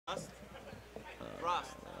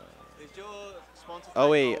Rust, is your sponsor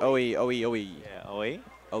OE, OE, OE, OE. Yeah, OE.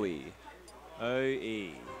 OE.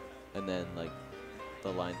 OE. And then, like,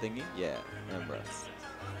 the line thingy? Yeah, and Rust.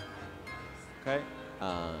 Okay.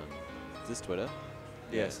 Is this Twitter?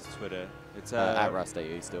 Yes, it's Twitter. It's at Rust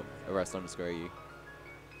AU still. Rust_AU.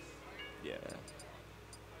 Yeah.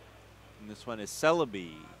 And this one is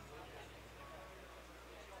Celebi.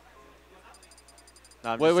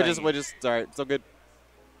 No, we're just sorry, it's all good.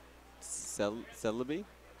 Celebi?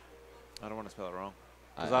 I don't want to spell it wrong.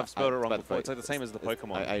 Because I've spelled it wrong before. It's like the same as the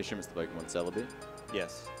Pokemon. I assume it's the Pokemon Celebi.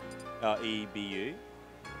 Yes. EBU.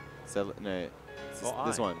 No.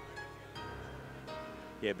 This one.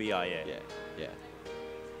 Yeah, BI, yeah. Yeah.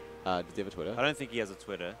 Does he have a Twitter? I don't think he has a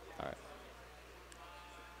Twitter. Alright.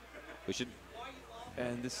 We should...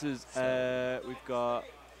 And this is, we've got...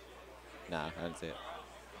 Nah, I don't see it.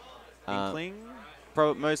 Inkling?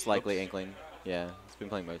 Most likely Inkling. Yeah, he's been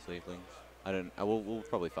playing mostly Inkling. I don't... we'll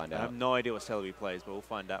probably find out. I have no idea what Celebi plays, but we'll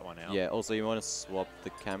find that one out. Yeah, also you want to swap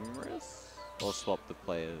the cameras? Or swap the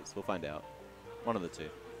players? We'll find out. One of the two.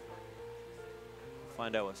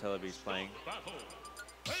 Find out what Celebi's playing.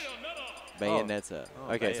 Bayonetta.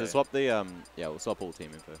 Oh, okay, so swap the, yeah, we'll swap all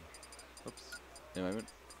team info. Oops. In a moment.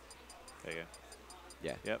 There you go.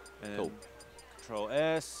 Yeah. Yep. And cool. Control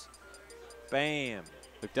S. Bam.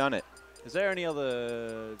 We've done it. Is there any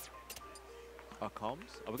other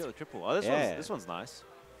comms? Oh, we got the triple. Oh, this one's nice.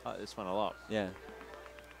 I like this one a lot. Yeah.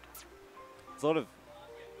 It's a lot of...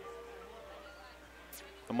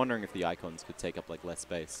 I'm wondering if the icons could take up like less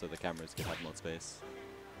space, so the cameras could have more space.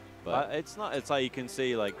 But it's not. It's like you can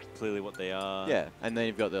see like clearly what they are. Yeah, and then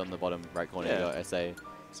you've got on the bottom right corner, you've got SA,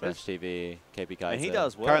 Smash TV, KB Kaiser. And he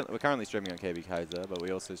does well. We're currently streaming on KB Kaiser, but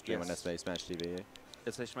we also stream on SA Smash TV.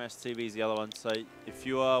 SA Smash TV is the other one. So if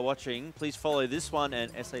you are watching, please follow this one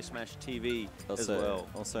and SA Smash TV as well.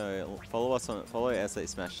 Also, follow SA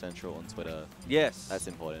Smash Central on Twitter. Yes, that's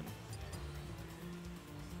important.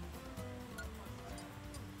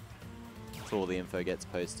 So all the info gets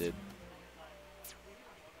posted.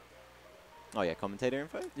 Oh yeah, commentator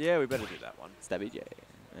info? Yeah, we better do that one. Stabby J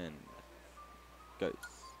and Ghost.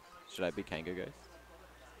 Should I be Kango Ghost?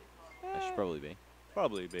 I should probably be.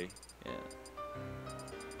 Probably be. Yeah.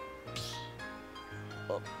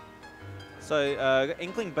 Oh. So,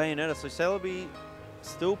 Inkling Bayonetta. So, Celebi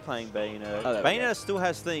still playing Bayonetta. Oh, Bayonetta still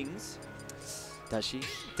has things. Does she?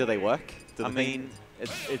 Do they work? I mean,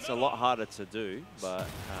 it's a lot harder to do, but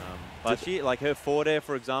she, like her forward air,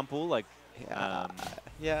 for example, like...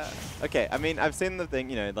 yeah. Okay, I mean, I've seen the thing,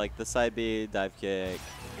 you know, like the side B, dive kick,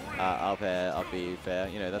 up air, up B, fair,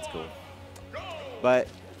 you know, that's cool. But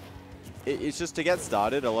it's just to get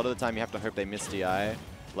started, a lot of the time you have to hope they miss DI.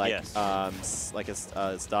 Like, like a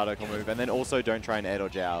starter combo move, and then also don't try and air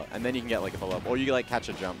dodge out, and then you can get like a follow-up, or you like catch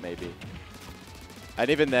a jump maybe. And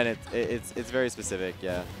even then, it's very specific,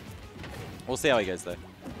 yeah. We'll see how he goes though.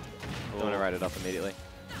 Don't want to write it up immediately.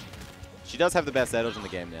 She does have the best air dodge in the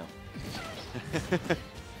game now.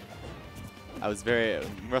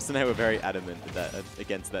 Russ and I were very adamant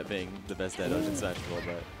against that being the best air dodge in Smash 4,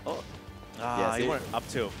 but... yeah, he went up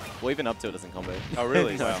tilt. Well, even up tilt doesn't combo. Oh,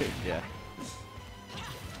 really? Wow. Yeah.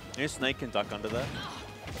 You know Snake can duck under that?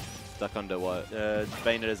 Duck under what?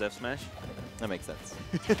 Bayonetta's F smash. That makes sense.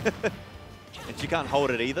 And she can't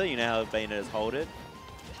hold it either. You know how Bayonetta's hold it?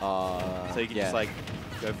 So you can just like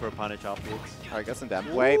go for a punish afterwards. Alright, got some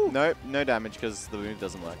damage. Wait, no damage because the move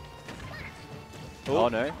doesn't work. Oh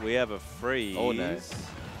no. We have a freeze. Oh no.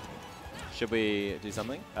 Should we do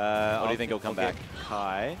something? Or do you think he'll come back?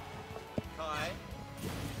 Kai. Kai,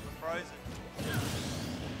 we're frozen.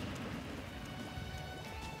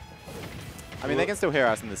 I mean, they can still hear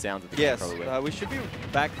us in the sounds of the game, probably. Yes, we should be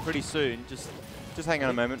back pretty soon. Just hang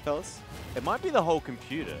on a moment, fellas. It might be the whole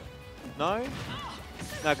computer. No?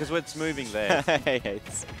 No, because it's moving there.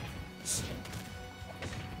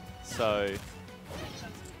 So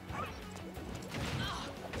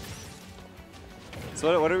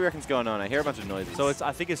what do we reckon's going on? I hear a bunch of noises. So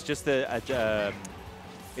I think it's just the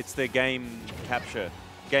game capture.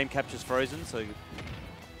 Game capture's frozen, so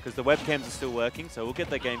because the webcams are still working, so we'll get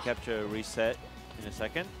the game capture reset in a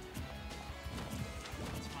second.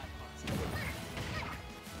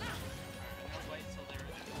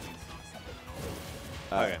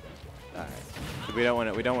 Okay. All right. We don't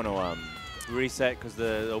want to reset because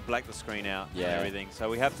they'll black the screen out and everything. So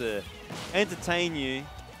we have to entertain you.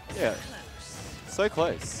 Yeah. So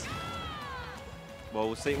close. Well,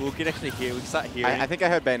 we'll see. We can actually hear. We can start hearing. I think I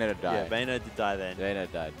heard Bayonetta die. Yeah, Bayonetta did die then.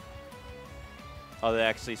 Bayonetta died. Oh, they're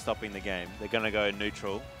actually stopping the game. They're going to go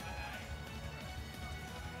neutral.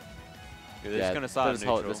 They're just going to start just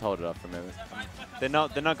neutral. hold it up for a moment. They're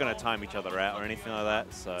not going to time each other out or anything like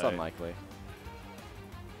that. So It's unlikely.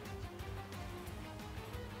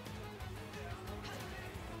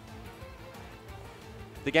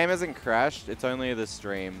 The game hasn't crashed. It's only the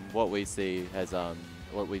stream. What we see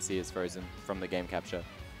is frozen from the game capture.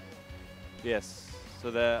 Yes.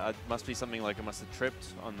 So there must be something like it must have tripped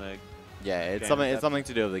on the. Yeah, it's game something. It's capture. something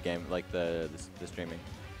to do with the game, like the streaming.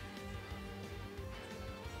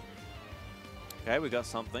 Okay, we got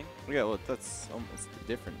something. Yeah, well, that's almost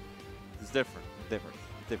different. It's different.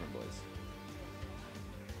 Different boys.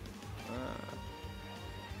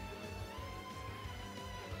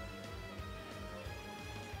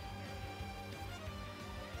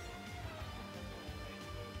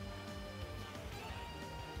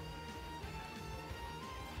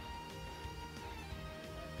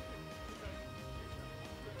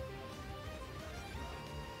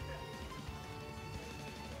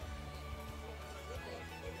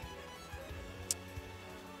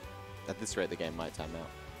 At this rate, the game might time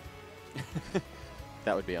out.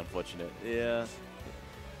 That would be unfortunate. Yeah.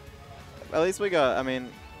 At least we got, I mean,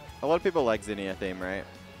 a lot of people like Zinnia theme, right?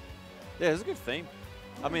 Yeah, it's a good theme.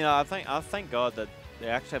 I mean, I thank God that they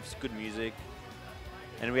actually have good music,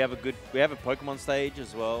 and we have a Pokemon stage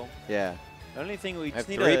as well. Yeah. The only thing we I have just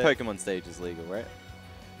need 3 Pokemon stages legal, right?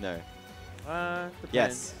 No. Depends.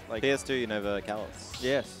 Yes. Like PS2, Unova, Kalos.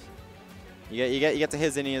 yes. You get to hear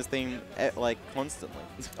Zinnia's theme like constantly.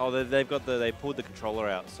 Oh, they pulled the controller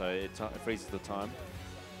out, so it freezes the time.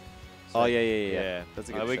 So Oh yeah. That's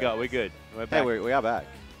a good. We're good. We're Hey, back. we are back.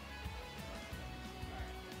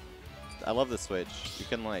 I love the Switch. You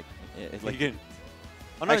can like, it's like You can.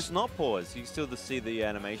 Oh no, it's not pause. You can still see the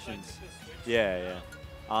animations. Yeah.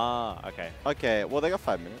 Ah, okay. Okay, well they got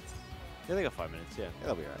 5 minutes. Yeah, they got 5 minutes. Yeah. Yeah,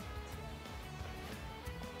 they'll be right.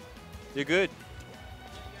 You're good.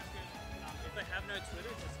 If they have no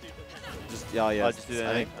Twitter, just do the Just yeah. just do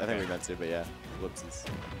that. I think Okay. we meant to, but yeah. Whoopsies.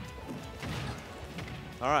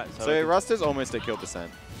 All right. So Rust is almost at kill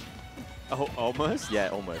percent. Oh, almost. Yeah,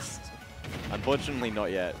 almost. Unfortunately,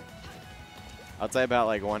 not yet. I'd say about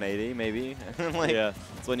like 180, maybe. Like, Yeah.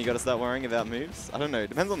 that's when you got to start worrying about moves. I don't know. It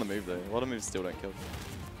depends on the move, though. A lot of moves still don't kill.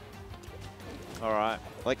 All right.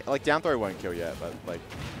 Like down throw won't kill yet, but like.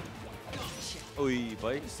 Oi,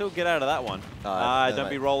 but you can still get out of that one. Then, Don't like,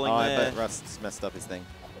 be rolling there. But Rust's messed up his thing.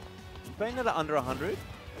 Playing it at under 100.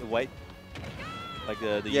 The weight. Like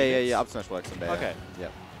the Yeah, units? up smash works on Bayer. Okay.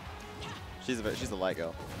 Yep. She's a light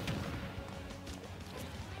girl.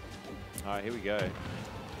 All right, here we go.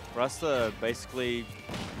 Rasta basically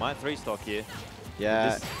might 3-stock here.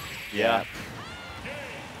 Yeah. Yeah.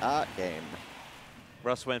 Art game.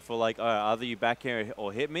 Russ went for like, either you back here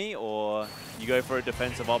or hit me, or you go for a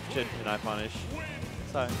defensive option and I punish.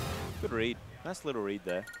 So, good read. Nice little read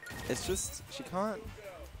there. It's just, she can't.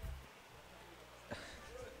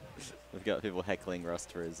 We've got people heckling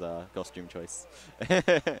Rust for his costume choice.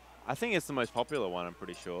 I think it's the most popular one, I'm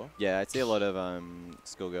pretty sure. Yeah, I see a lot of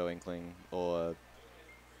Schoolgirl Inkling or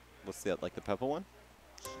what's the like the purple one?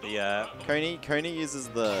 The Coney uses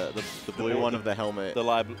the blue one of the helmet. the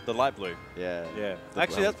light blue. Yeah. Yeah. The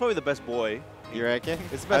Actually, that's probably the best boy. You reckon?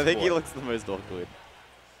 It's the best I think he boy. looks the most awkward.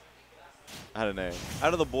 I don't know.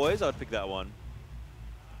 Out of the boys, I would pick that one.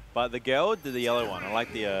 But the girl did the yellow one. I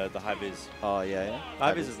like the high vis. Oh yeah.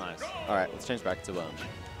 High vis is nice. All right, let's change back to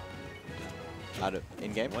out of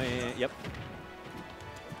in game. Yep.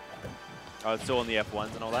 Oh, it's still on the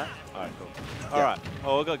F1s and all that? All right, cool. Yeah. All right.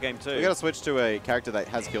 Oh, we got game 2. We got to switch to a character that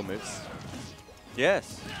has kill moves,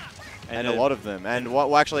 Yes. and a lot of them. And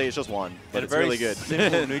well, actually, it's just one, but it's very really good.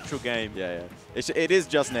 simple, neutral game. Yeah. It is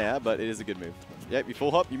just now, but it is a good move. Yep, you full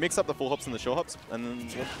hop, you mix up the full hops and the short hops, and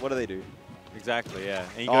then what do they do? Exactly, yeah.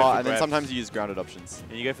 And you go Oh, for and then grabs. sometimes you use grounded options.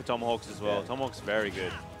 And you go for tomahawks as well. Yeah. Tomahawk's very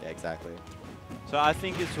good. Yeah, exactly. So I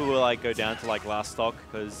think this will like go down to like last stock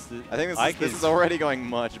because I think this is already going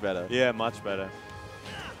much better. Yeah, much better.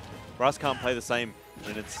 Russ can't play the same,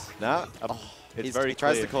 and it's No? it's He very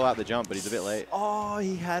tries clear. to call out the jump, but he's a bit late. Oh,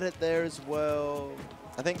 he had it there as well.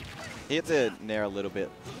 I think he hit the nair a little bit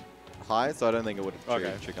high, so I don't think it would have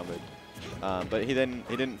Okay. trick comboed. But he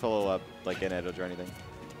didn't follow up like get edge or anything.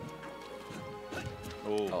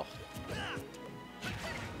 Ooh. Oh.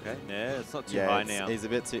 Okay, yeah, it's not too Yeah, high now. he's a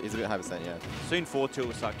bit high percent, yeah. Soon 4-2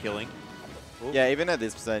 will start killing. Ooh. Yeah, even at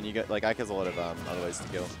this percent, you got like Ike has a lot of other ways to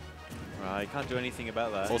kill. Right, you can't do anything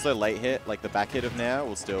about that. Also, late hit, like the back hit of now,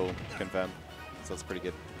 will still confirm. So that's pretty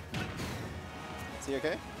good. Is he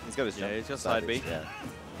okay? He's got his Yeah, jump. he's got side B. Yeah.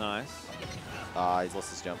 Nice. He's lost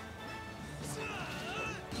his jump.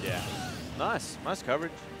 Yeah. Nice. Nice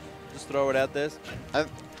coverage. Just throw it out there.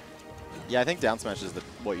 Yeah, I think down smash is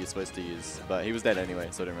what you're supposed to use, but he was dead anyway,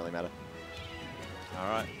 so it didn't really matter. All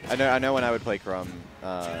right. I know when I would play Crum,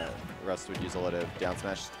 Rust would use a lot of down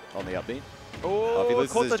smash on the up B. Oh, If he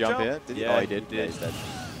loses caught his the jump here, did he? Yeah, Oh, he did. he Yeah, did. he's dead.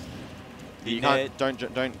 He You can't,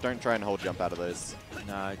 don't try and hold jump out of those.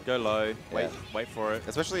 Nah, go low. Yeah. Wait for it.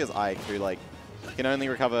 Especially as Ike, who like can only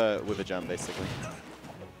recover with a jump, basically.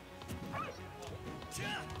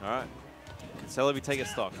 All right. Can Celebi take a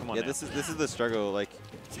stock? Come on. Yeah, now. this is the struggle. Like,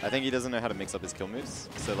 I think he doesn't know how to mix up his kill moves.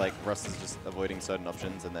 So like Rust is just avoiding certain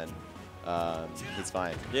options, and then he's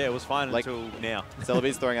fine. Yeah, it was fine like- until now.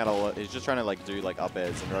 Celebi's throwing out a lot. He's just trying to like do like up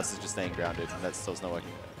airs, and Rust is just staying grounded, and that's still not working.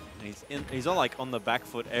 And he's on like on the back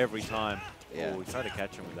foot every time. Yeah. Oh, we try to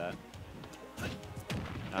catch him with that.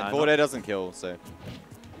 And forward air doesn't kill, so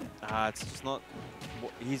It's just not.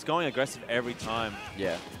 He's going aggressive every time,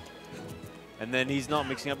 yeah, and then he's not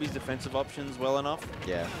mixing up his defensive options well enough.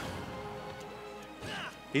 yeah.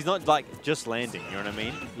 He's not like just landing. You know what I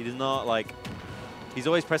mean? He does not like. He's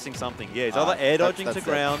always pressing something. Yeah, he's either air dodging to that's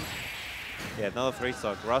ground. Yeah, another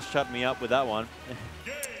 3-stock. Russ shut me up with that one.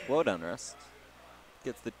 Well done, Rust.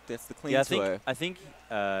 That's the clean Yeah, throw. I think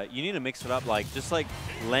you need to mix it up. Like just like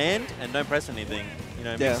land and don't press anything. You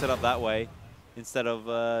know, mix Yeah. it up that way instead of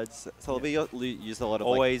Celebi used a lot of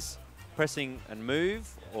always pressing and move,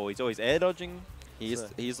 or he's always air dodging. he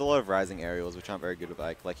used a lot of rising aerials, which aren't very good with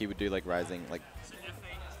Ike. Like he would do like rising, like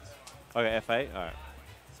Okay, F8. All right.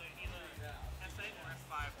 So either F8 or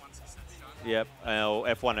F5 once he sets shot. Yep. Or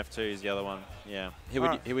F1, F2 is the other one. Yeah.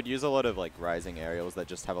 he would use a lot of like rising aerials that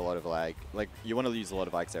just have a lot of lag. Like you want to use a lot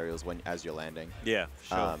of Ike's aerials as you're landing. Yeah.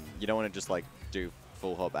 Sure. You don't want to just like do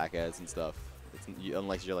full hop back airs and stuff,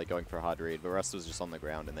 unless you're like going for a hard read. But Rust was just on the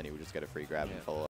ground, and then he would just get a free grab and follow.